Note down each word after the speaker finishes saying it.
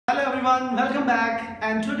everyone, welcome back,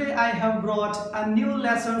 and today I have brought a new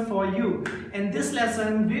lesson for you. In this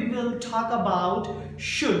lesson we will talk about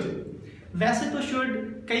should. वैसे तो should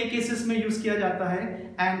कई cases में use किया जाता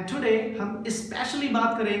है and today हम specially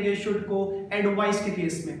बात करेंगे should को एडवाइस के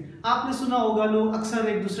केस में। आपने सुना होगा लोग अक्सर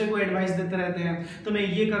एक दूसरे को एडवाइस देते रहते हैं, तुम्हें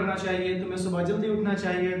ये करना चाहिए, तुम्हें सुबह जल्दी उठना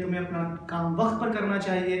चाहिए, तुम्हें अपना काम वक्त पर करना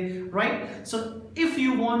चाहिए, right? So if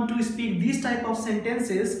you want to speak these type of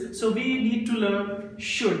sentences, so we need to learn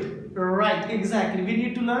should, right? Exactly, we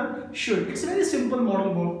need to learn should. It's a very simple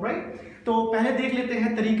modal verb, right? तो पहले देख लेते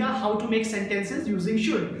हैं तरीका how to make sentences using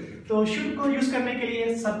should. तो should को use करने के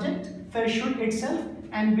लिए subject, फिर should itself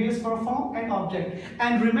and base for form and object.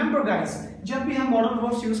 And remember guys, जब भी हम modal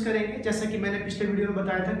verbs यूज करेंगे, जैसे कि मैंने पिछले वीडियो में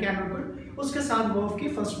बताया था can और could, उसके साथ verb की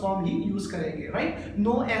फर्स्ट फॉर्म ही यूज करेंगे, right?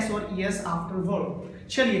 No s और es after verb.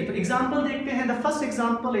 चलिए तो एग्जांपल देखते हैं. The first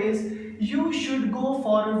example is you should go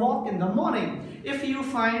for a walk in the morning. If you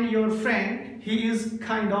find your friend he is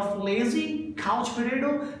kind of lazy, couch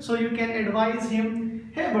potato, so you can advise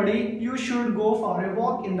him, hey buddy, you should go for a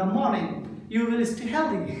walk in the morning, you will stay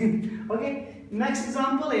healthy. Okay, next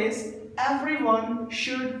example is everyone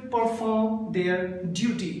should perform their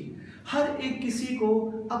duty. हर एक किसी को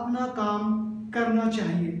अपना काम करना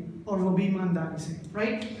चाहिए और वो भी ईमानदारी से,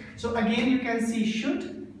 right? So again you can see should.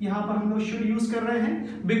 यहाँ पर हम लोग should यूज कर रहे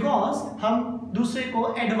हैं because हम दूसरे को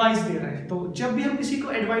एडवाइस दे रहे हैं. तो जब भी हम किसी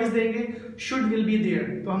को एडवाइस देंगे should will be there,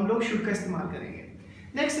 तो हम लोग should का इस्तेमाल करेंगे.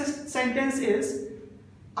 Next sentence is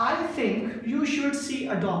I think you should see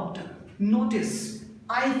a doctor. Notice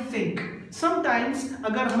I think. Sometimes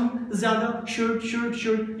अगर हम ज़्यादा should,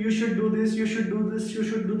 you should do this, you should do this, you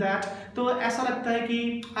should do that, तो ऐसा लगता है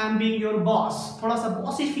कि I am being your boss, थोड़ा सा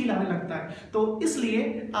bossy फील आने लगता है. तो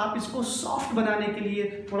इसलिए आप इसको सॉफ्ट बनाने के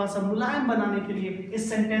लिए, थोड़ा सा मुलायम बनाने के लिए इस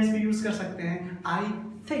सेंटेंस में यूज कर सकते हैं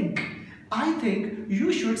I think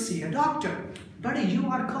you should see a doctor. Buddy, you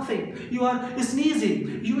are coughing, you are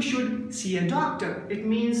sneezing, you should see a doctor. It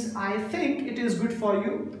means I think it is good for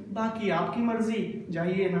you. बाकी आपकी मर्जी,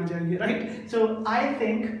 जाइए ना जाइए, right? So I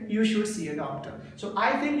think you should see a doctor. So I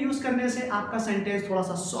think use करने से आपका sentence थोड़ा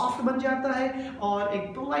सा सॉफ्ट बन जाता है और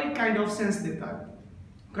एक polite kind of sense देता है,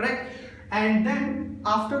 correct? And then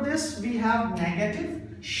after this we have negative.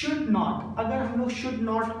 Should not. अगर हम लोग should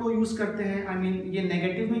not को यूज करते हैं, I mean ये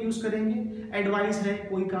नेगेटिव में यूज करेंगे, एडवाइस है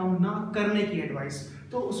कोई काम ना करने की एडवाइस,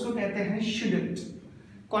 तो उसको कहते हैं shouldn't.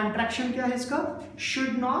 कॉन्ट्रैक्शन क्या है इसका?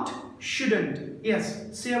 should not, shouldn't. Yes,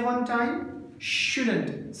 say one time,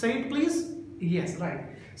 shouldn't. Say it please. Yes, right.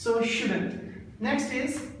 So shouldn't. Next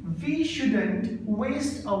is we shouldn't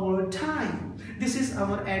waste our time. This is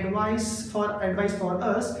our advice for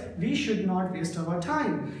us. We should not waste our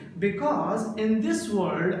time because in this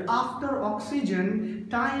world after oxygen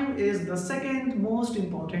time is the second most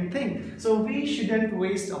important thing. So we shouldn't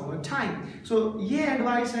waste our time. So ये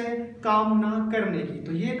advice है काम ना करने की,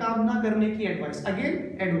 तो ये काम ना करने की advice,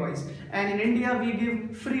 again advice, and in India we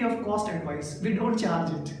give free of cost advice. We don't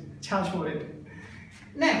charge for it.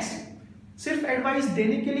 Next, सिर्फ एडवाइस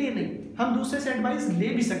देने के लिए नहीं, हम दूसरे से एडवाइस ले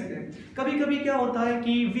भी सकते हैं. कभी कभी क्या होता है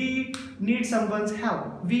कि we need someone's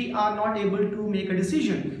help, we are not able to make a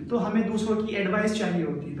decision, तो हमें दूसरों की एडवाइस चाहिए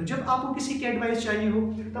होती है. तो जब आपको किसी की एडवाइस चाहिए हो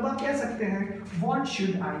तब आप कह सकते हैं what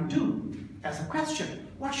should I do, as a question.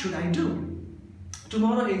 What should I do?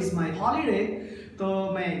 Tomorrow is my holiday,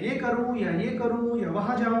 तो मैं ये करूं या ये करूं या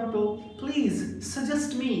वहां जाऊं, तो please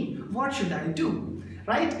suggest me what should I do,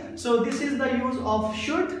 right? So this is the use of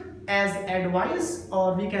should as advice or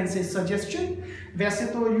we can say suggestion. वैसे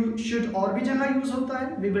तो you should और भी जगह यूज होता है,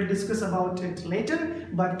 we will discuss about it later,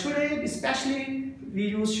 but today especially we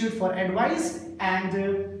use should for advice. And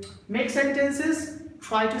make sentences,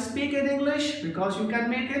 try to speak in English because you can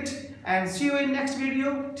make it, and see you in next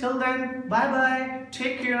video. Till then, bye bye,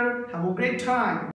 take care, have a great time.